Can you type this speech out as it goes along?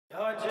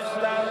just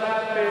like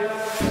my baby.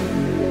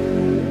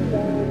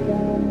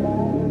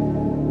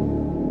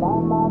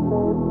 Like my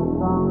baby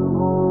song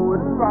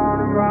going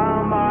round and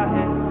round my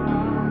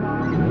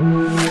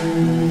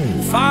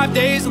head. 5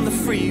 days on the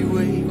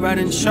freeway,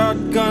 riding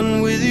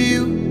shotgun with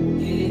you.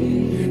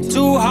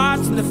 Two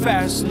hearts in the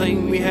fast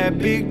lane, we had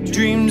big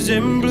dreams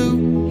in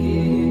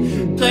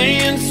blue.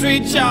 Playing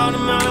sweet child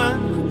of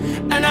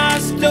mine, and I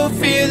still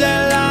feel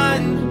that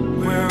line.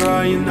 Where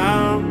are you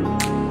now?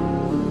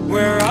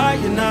 Where are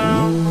you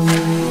now?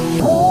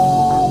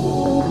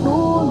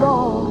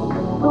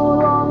 Too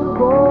long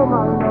ago,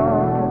 my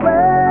love.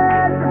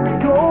 Where did we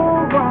go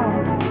wrong?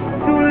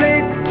 Too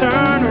late to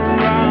turn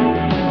around.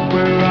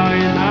 Where are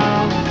you now?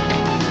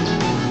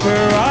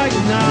 Where are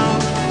you now?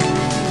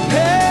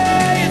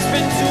 Hey, it's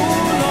been too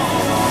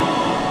long.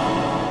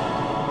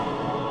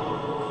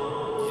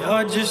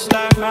 You're just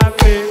like my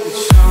favorite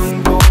song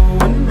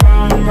going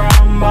round and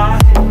round my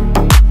head.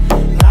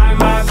 Like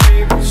my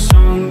favorite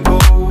song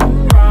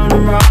going round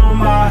and round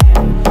my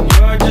head.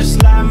 You're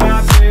just like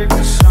my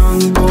favorite song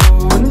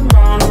going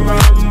round and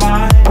round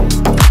my head.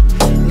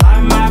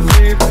 Like my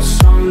favorite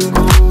song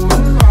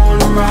going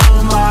round and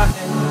round my head.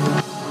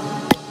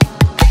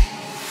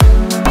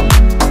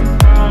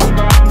 Round and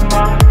round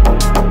my head.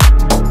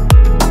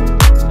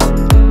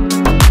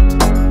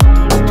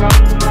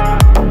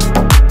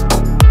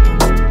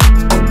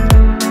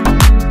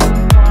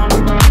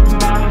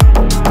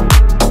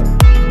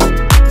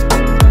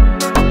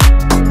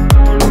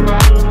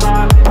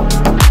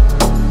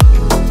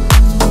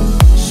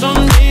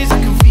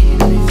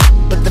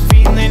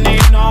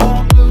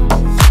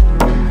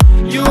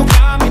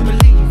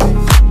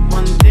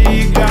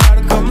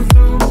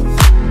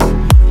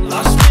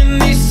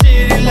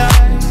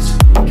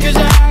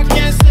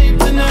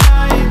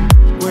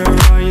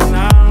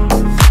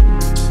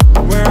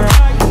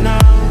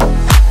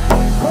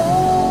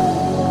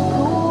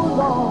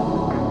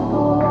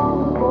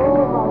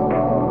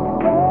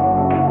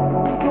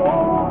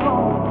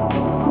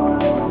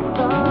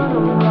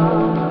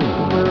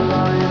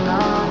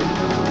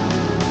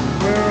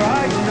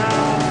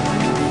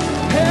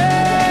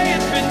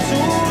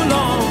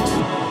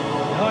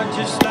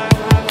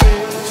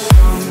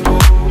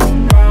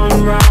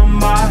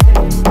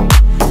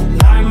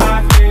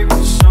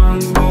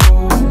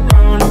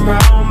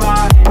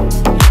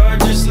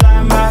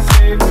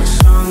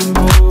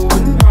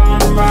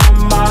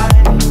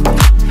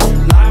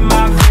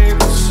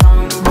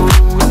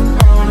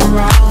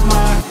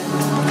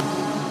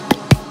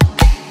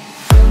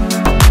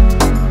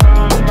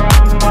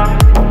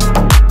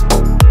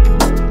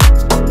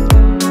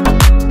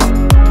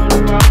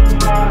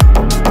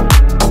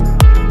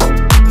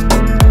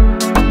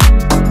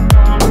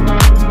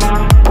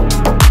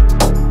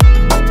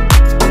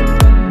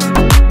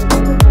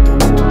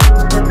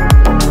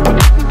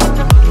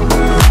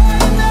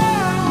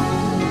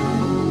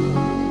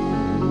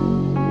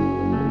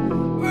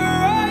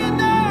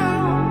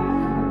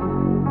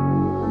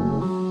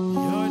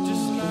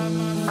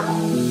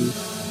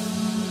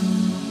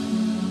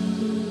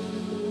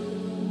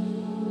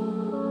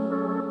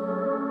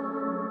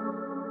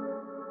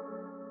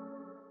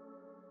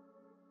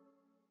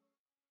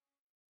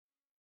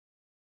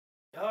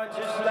 You're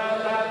just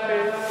like my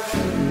baby.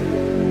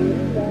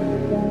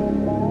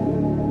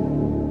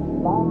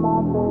 Like my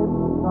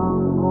baby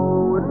song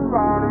going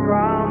round and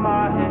round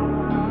my head.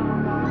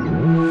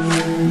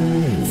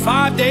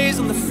 5 days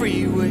on the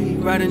freeway,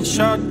 riding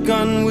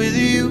shotgun with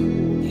you.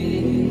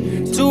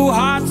 Two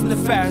hearts in the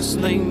fast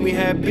lane, we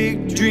had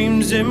big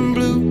dreams in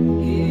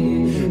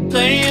blue.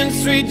 Playing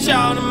sweet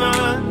child of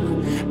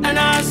mine, and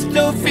I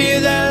still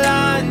feel that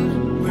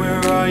line.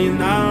 Where are you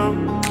now?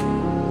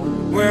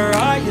 Where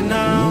are you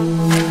now?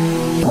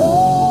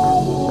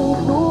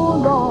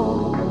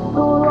 Too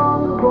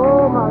long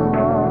ago, my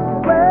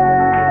love.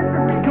 Where did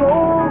we go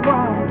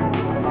wrong?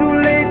 Too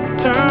late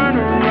to turn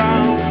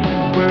around.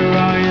 Where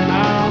are you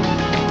now?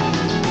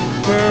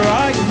 Where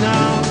are you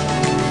now?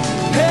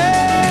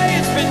 Hey,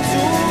 it's been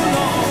too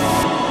long.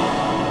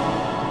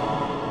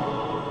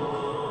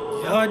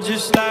 You're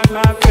just like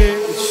my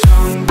favorite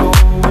song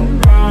going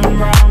round and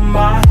round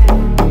my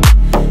head.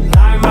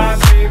 Like my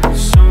favorite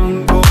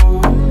song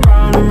going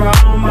round and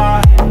round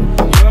my head.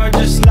 You're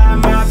just like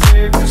my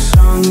favorite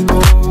song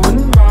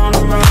going round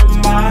and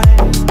round my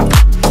head.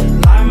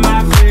 Like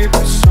my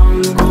favorite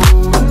song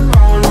going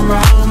round and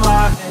round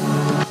my head.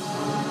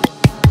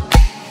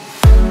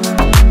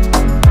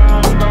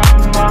 Round and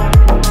round my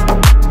head.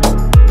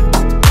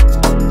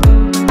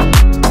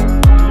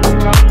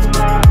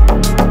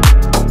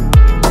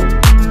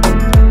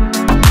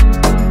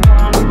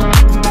 Round and round my head.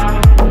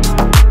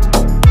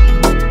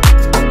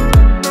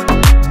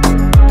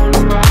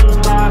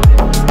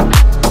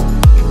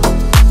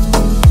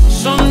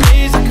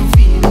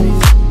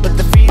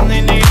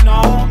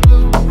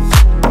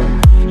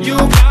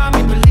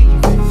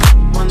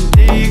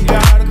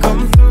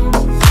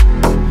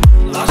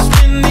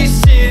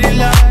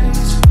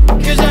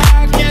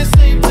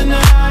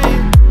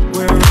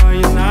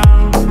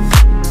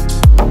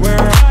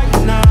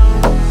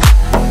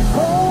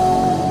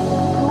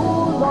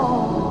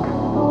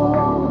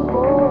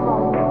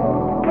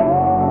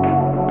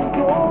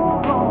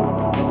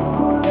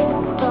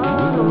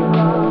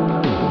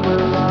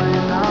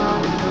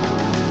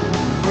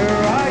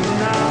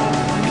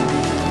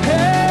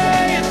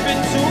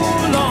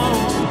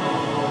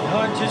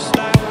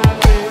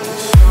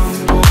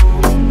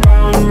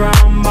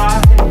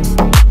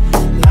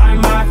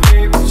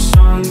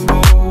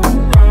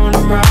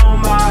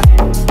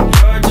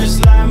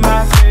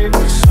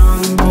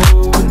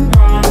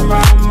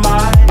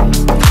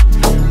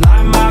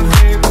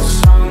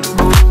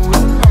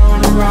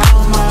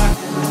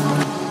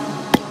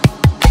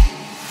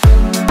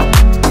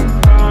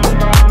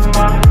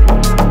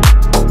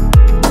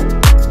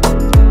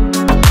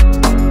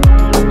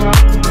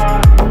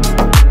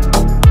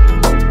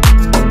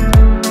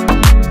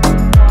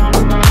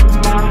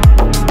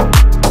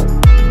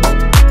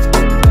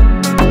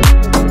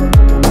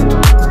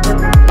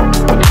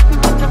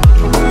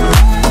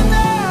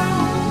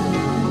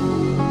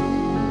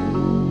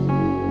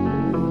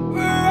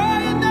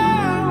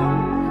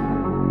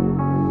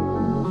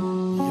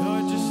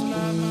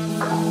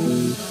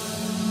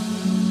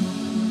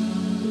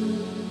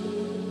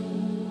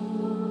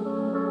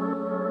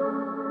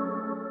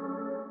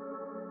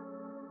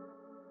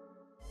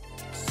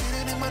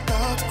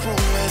 dark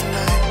room at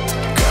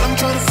night. Girl, I'm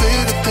trying to